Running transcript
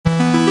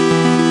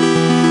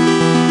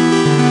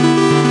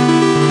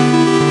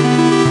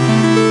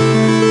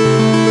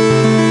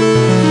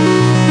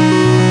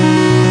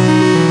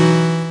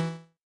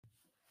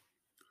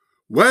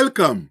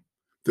Welcome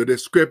to the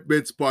Script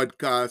Bits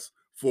podcast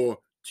for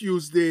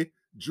Tuesday,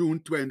 June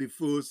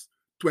 21st,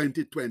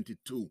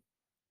 2022.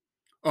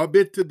 Our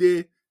bit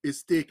today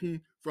is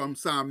taken from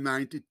Psalm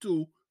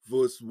 92,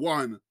 verse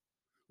 1,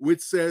 which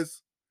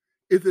says,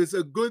 "It is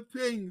a good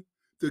thing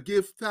to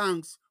give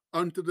thanks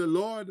unto the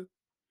Lord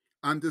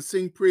and to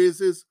sing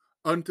praises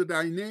unto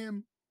thy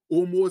name,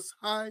 O Most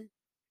High."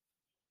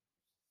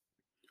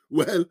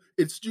 Well,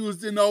 it's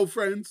Tuesday now,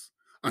 friends,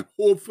 and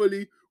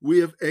hopefully we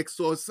have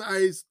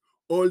exorcised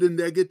all the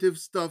negative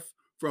stuff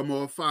from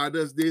our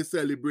Father's Day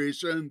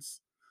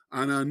celebrations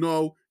and are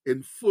now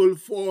in full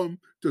form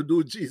to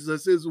do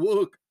Jesus'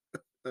 work.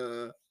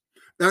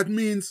 That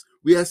means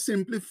we are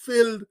simply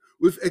filled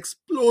with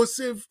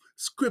explosive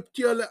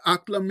scriptural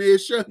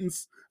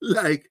acclamations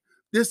like,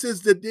 "This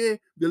is the day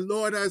the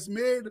Lord has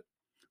made.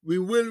 We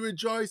will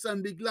rejoice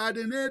and be glad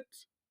in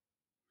it.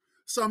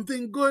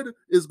 Something good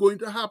is going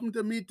to happen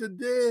to me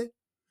today,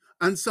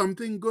 and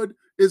something good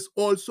is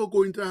also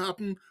going to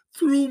happen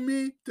through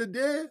me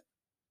today."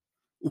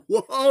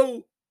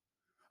 Whoa!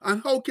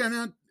 And how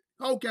can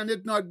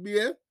it not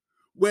be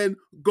when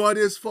God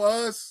is for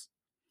us,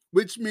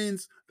 which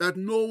means that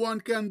no one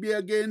can be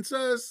against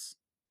us?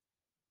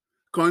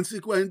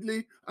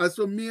 Consequently, as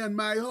for me and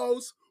my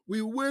house,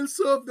 we will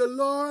serve the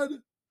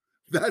Lord.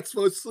 That's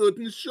for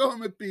certain sure,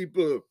 my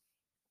people.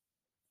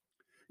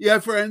 Yeah,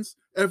 friends,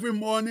 every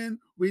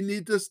morning we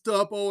need to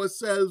stir up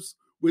ourselves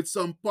with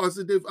some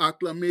positive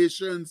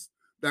acclamations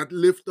that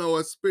lift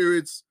our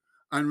spirits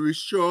and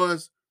reassure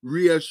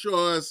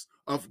us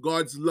of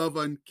God's love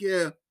and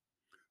care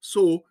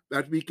so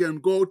that we can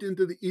go out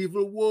into the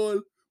evil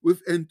world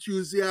with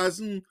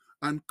enthusiasm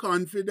and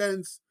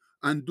confidence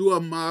and do a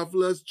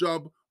marvelous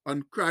job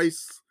on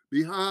Christ's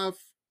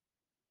behalf.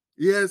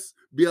 Yes,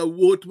 be a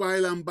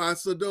worthwhile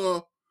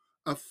ambassador,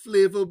 a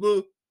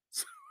flavorable,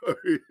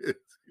 sorry,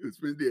 excuse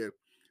me there.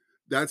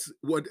 That's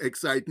what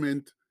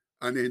excitement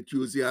and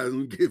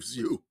enthusiasm gives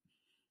you.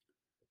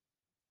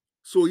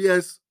 So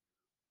yes,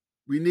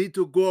 we need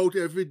to go out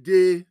every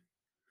day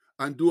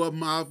and do a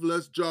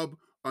marvelous job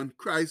on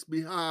Christ's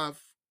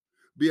behalf.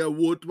 Be a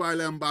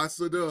worthwhile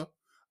ambassador,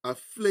 a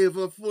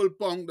flavorful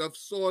pound of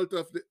salt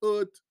of the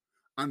earth,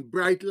 and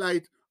bright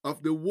light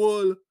of the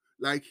world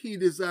like he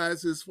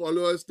desires his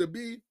followers to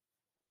be.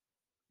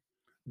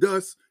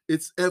 Thus,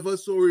 it's ever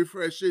so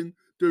refreshing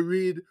to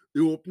read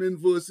the opening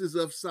verses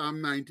of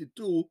Psalm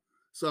 92,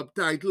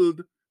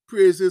 subtitled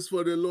 "Praises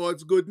for the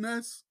Lord's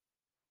Goodness."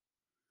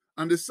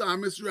 And the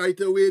psalmist right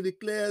away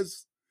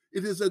declares,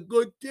 "It is a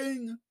good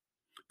thing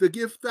to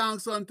give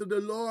thanks unto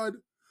the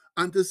Lord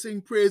and to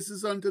sing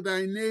praises unto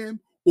thy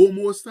name, O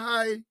Most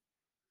High,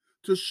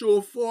 to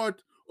show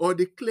forth or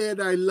declare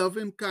thy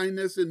loving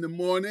kindness in the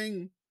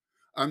morning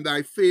and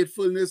thy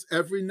faithfulness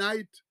every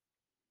night,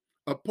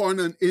 upon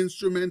an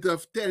instrument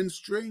of 10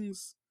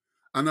 strings,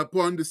 and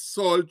upon the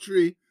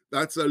psaltery,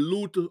 that's a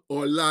lute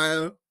or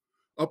lyre,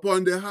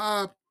 upon the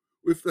harp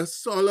with a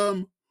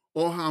solemn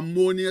or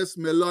harmonious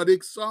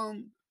melodic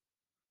song.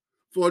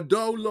 For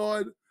thou,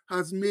 Lord,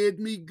 hast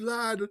made me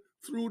glad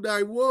through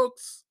thy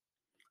works.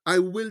 I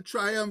will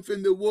triumph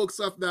in the works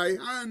of thy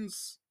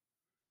hands."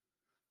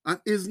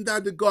 And isn't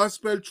that the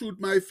gospel truth,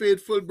 my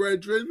faithful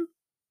brethren?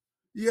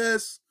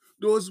 Yes,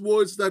 those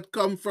words that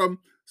come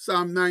from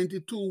Psalm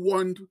 92,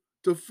 1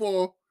 to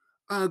 4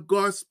 are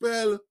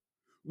gospel.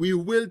 We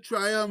will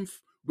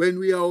triumph when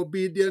we are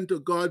obedient to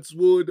God's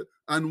word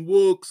and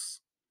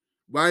works,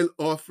 while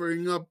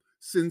offering up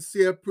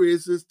sincere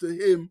praises to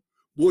him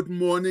both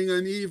morning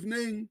and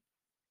evening.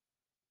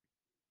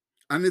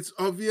 And it's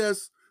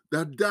obvious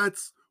that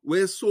that's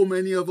where so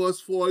many of us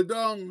fall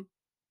down.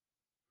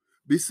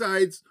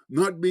 Besides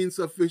not being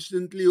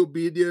sufficiently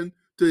obedient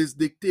to his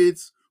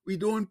dictates, we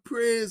don't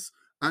praise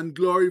and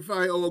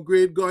glorify our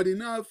great God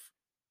enough.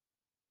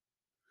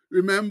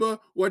 Remember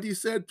what he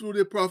said through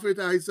the prophet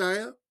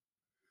Isaiah?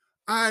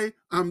 "I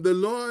am the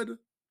Lord,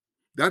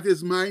 that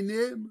is my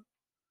name,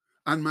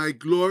 and my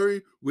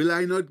glory will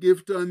I not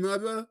give to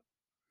another,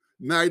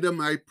 neither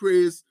my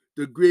praise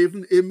to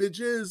graven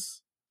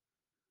images."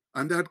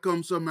 And that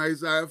comes from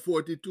Isaiah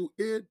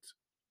 42:8.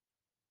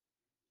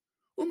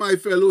 Oh, my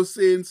fellow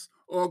saints,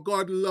 our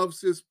God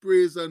loves his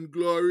praise and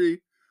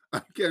glory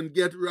and can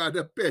get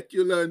rather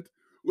petulant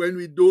when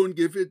we don't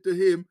give it to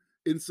him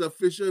in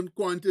sufficient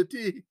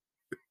quantity.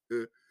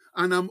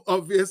 And I'm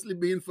obviously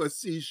being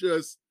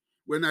facetious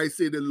when I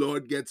say the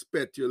Lord gets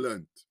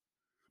petulant.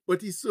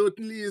 But he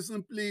certainly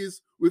isn't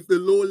pleased with the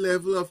low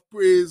level of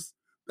praise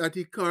that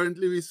he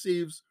currently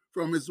receives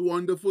from his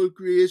wonderful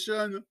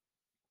creation,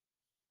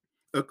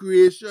 a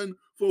creation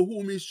for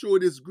whom he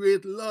showed his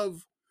great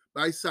love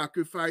by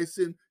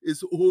sacrificing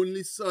his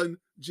only son,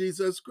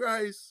 Jesus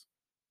Christ.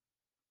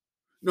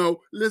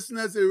 Now, listen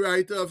as the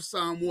writer of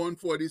Psalm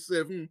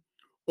 147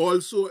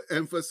 also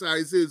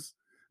emphasizes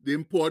the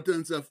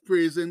importance of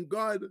praising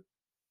God.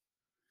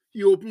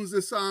 He opens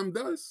the psalm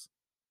thus: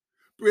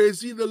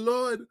 "Praise ye the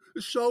Lord,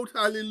 shout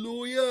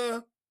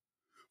hallelujah,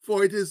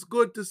 for it is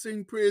good to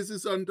sing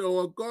praises unto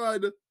our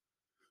God,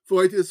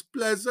 for it is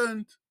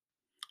pleasant,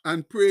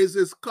 and praise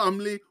is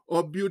comely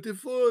or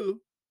beautiful.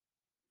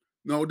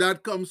 Now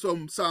that comes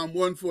from Psalm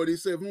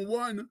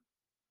 147:1.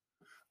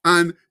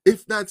 And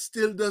if that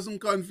still doesn't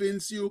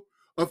convince you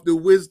of the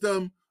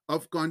wisdom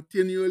of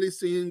continually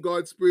singing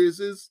God's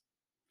praises,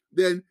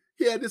 then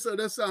hear this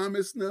other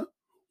psalmist now,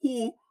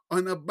 who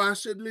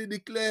unabashedly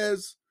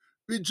declares,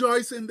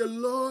 "Rejoice in the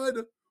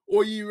Lord,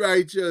 O ye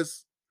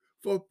righteous,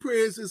 for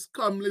praise is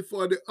comely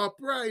for the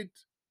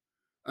upright."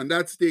 And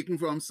that's taken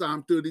from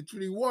Psalm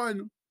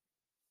 33:1.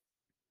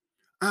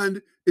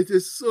 And it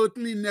is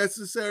certainly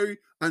necessary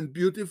and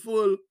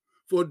beautiful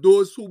for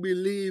those who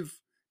believe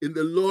in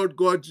the Lord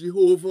God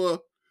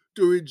Jehovah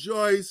to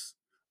rejoice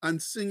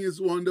and sing his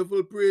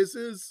wonderful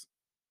praises.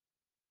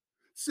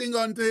 Sing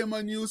unto him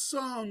a new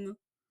song.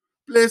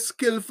 Play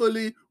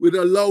skillfully with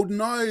a loud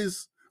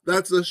noise.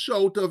 That's a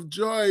shout of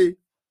joy.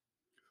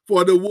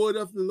 For the word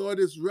of the Lord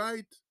is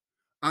right,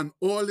 and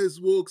all his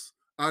works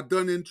are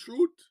done in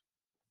truth.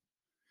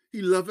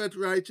 He loveth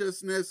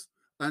righteousness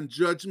and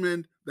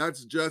judgment,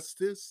 that's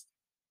justice.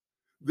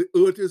 The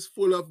earth is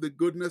full of the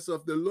goodness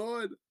of the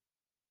Lord.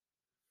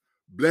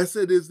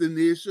 Blessed is the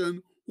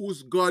nation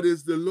whose God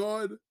is the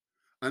Lord,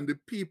 and the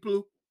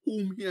people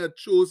whom he had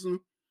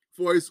chosen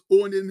for his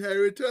own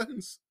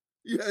inheritance.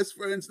 Yes,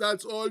 friends,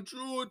 that's all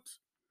truth.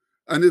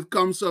 And it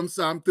comes from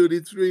Psalm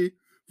 33,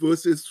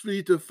 verses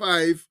 3 to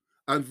 5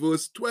 and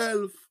verse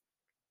 12.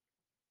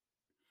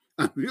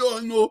 And we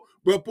all know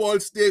Brother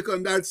Paul's take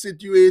on that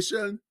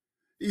situation.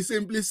 He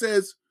simply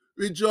says,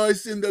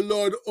 "Rejoice in the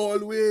Lord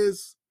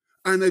always.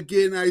 And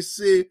again I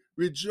say,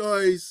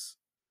 rejoice."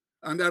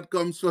 And that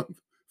comes from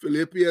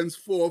Philippians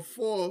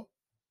 4:4.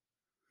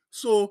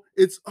 So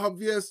it's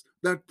obvious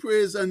that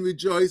praise and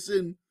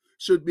rejoicing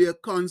should be a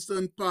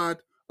constant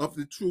part of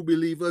the true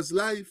believer's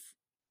life.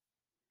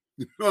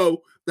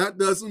 No, that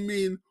doesn't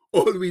mean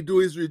all we do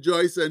is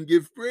rejoice and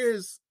give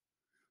praise,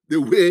 the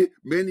way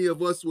many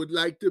of us would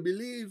like to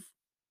believe.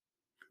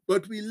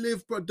 But we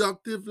live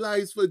productive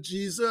lives for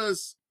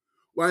Jesus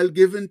while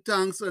giving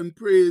thanks and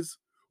praise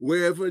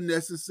wherever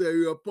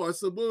necessary or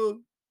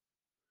possible.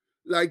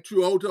 Like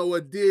throughout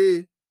our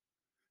day,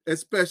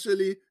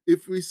 especially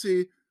if we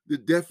see the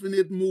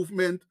definite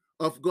movement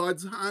of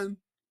God's hand,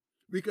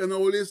 we can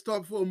always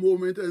stop for a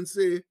moment and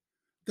say,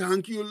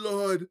 "Thank you,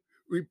 Lord.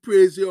 We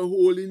praise your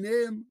holy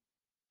name."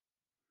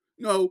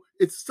 No,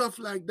 it's stuff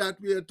like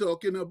that we are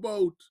talking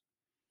about.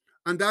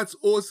 And that's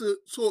also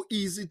so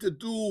easy to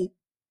do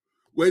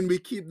when we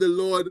keep the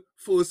Lord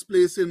first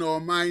place in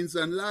our minds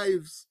and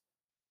lives.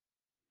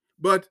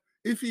 But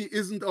if he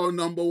isn't our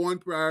number one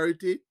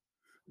priority,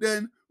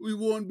 then we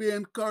won't be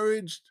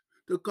encouraged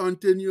to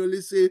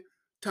continually say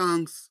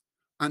thanks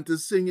and to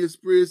sing his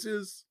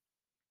praises.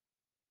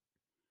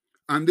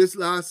 And this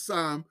last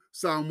psalm,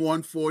 Psalm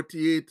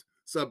 148,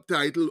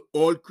 subtitled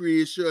 "All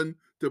Creation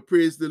to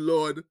Praise the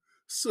Lord,"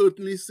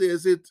 certainly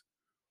says it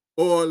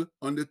all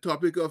on the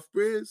topic of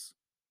praise.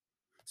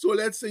 So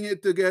let's sing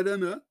it together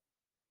now.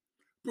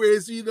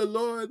 Praise ye the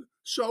Lord,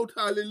 shout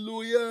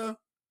hallelujah.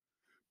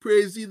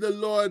 Praise ye the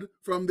Lord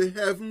from the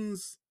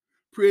heavens,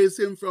 praise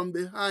him from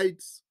the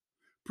heights.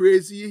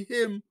 Praise ye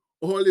him,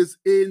 all his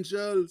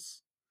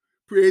angels.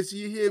 Praise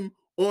ye him,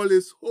 all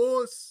his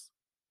hosts.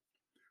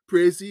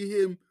 Praise ye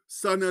him,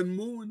 sun and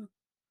moon.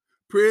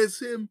 Praise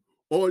him,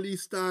 all ye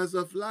stars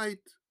of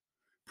light.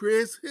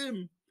 Praise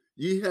him,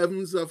 ye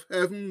heavens of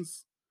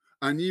heavens,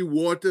 and ye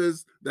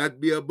waters that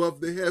be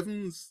above the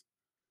heavens.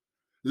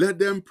 Let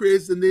them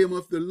praise the name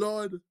of the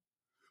Lord,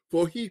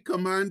 for he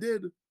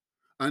commanded,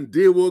 and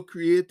they were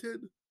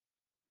created.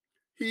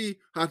 He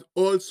hath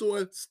also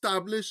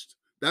established,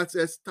 that's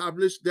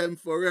established them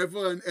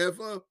forever and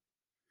ever.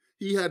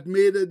 He had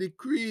made a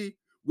decree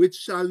which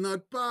shall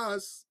not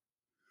pass.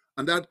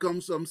 And that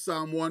comes from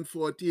Psalm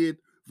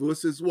 148,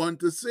 verses 1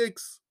 to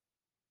 6.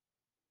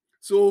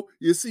 So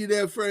you see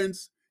there,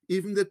 friends,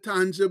 even the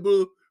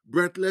tangible,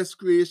 breathless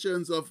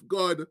creations of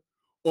God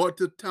ought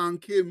to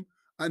thank him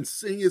and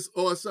sing his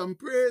awesome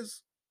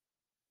praise.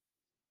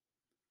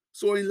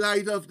 So in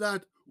light of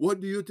that, what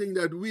do you think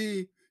that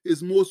we,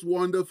 his most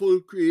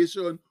wonderful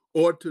creation,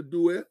 ought to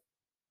do?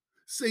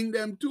 Sing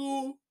them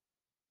too.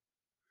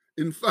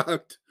 In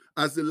fact,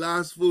 as the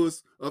last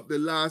verse of the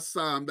last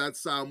psalm, that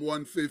Psalm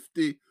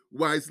 150,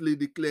 wisely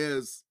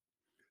declares,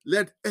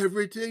 "Let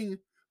everything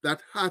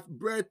that hath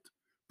breath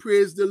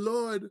praise the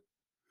Lord.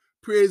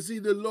 Praise ye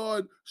the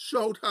Lord,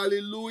 shout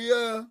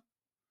hallelujah."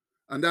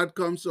 And that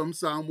comes from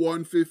Psalm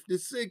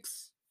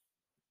 156.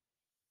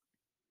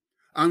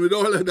 And with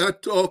all of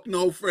that talk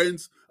now,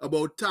 friends,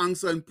 about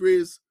thanks and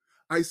praise,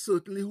 I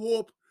certainly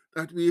hope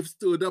that we've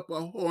stirred up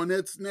a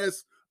hornet's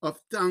nest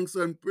of thanks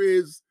and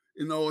praise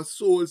in our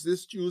souls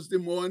this Tuesday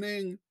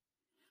morning.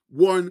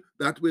 One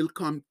that will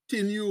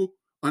continue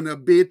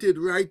unabated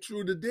right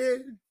through the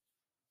day.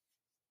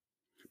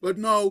 But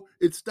now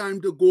it's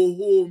time to go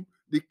home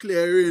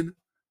declaring,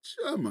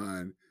 sure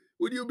man,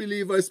 would you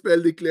believe I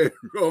spelled declaring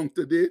wrong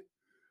today?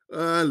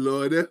 Ah,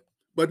 Lord.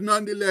 But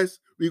nonetheless,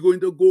 we're going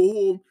to go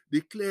home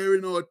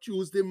declaring our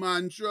Tuesday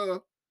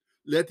mantra,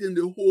 letting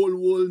the whole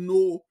world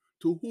know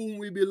to whom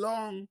we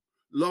belong,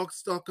 lock,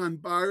 stock,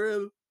 and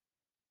barrel.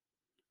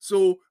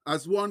 So,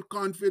 as one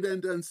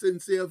confident and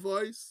sincere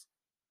voice,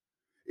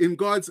 in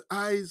God's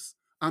eyes,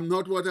 I'm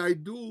not what I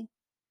do.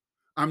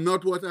 I'm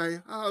not what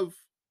I have.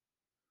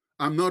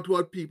 I'm not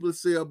what people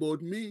say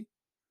about me.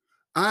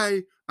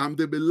 I am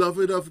the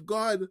beloved of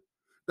God.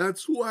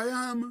 That's who I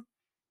am.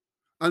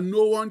 And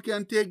no one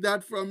can take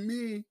that from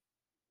me.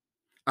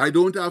 I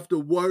don't have to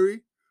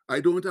worry. I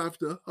don't have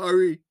to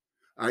hurry.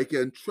 I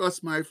can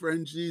trust my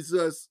friend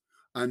Jesus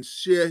and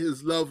share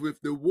his love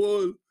with the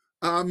world.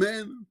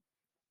 Amen.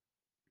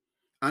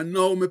 And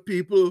now, my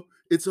people,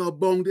 it's our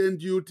bounden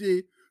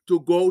duty to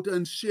go out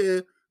and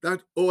share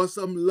that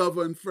awesome love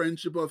and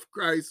friendship of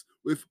Christ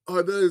with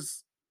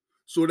others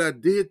so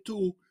that they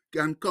too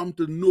can come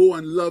to know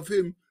and love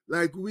him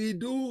like we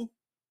do.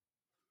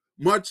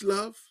 Much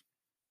love.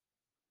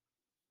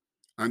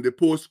 And the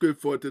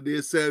postscript for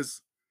today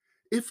says,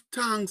 if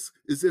thanks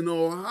is in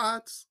our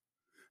hearts,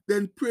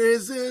 then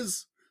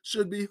praises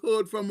should be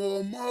heard from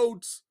our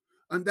mouths.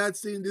 And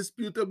that's the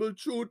indisputable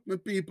truth, my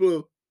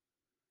people.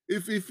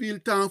 If we feel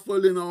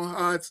thankful in our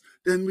hearts,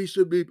 then we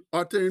should be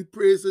uttering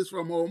praises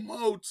from our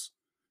mouths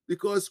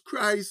because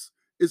Christ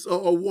is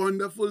our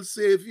wonderful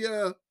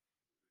Savior.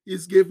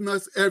 He's given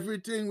us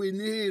everything we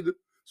need.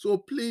 So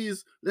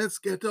please, let's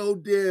get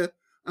out there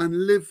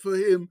and live for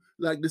him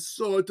like the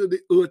salt of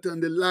the earth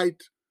and the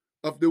light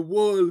of the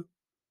world.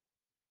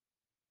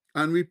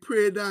 And we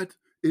pray that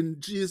in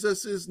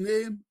Jesus'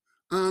 name.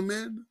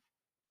 Amen.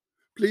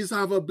 Please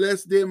have a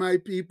blessed day, my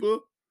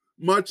people.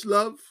 Much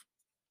love.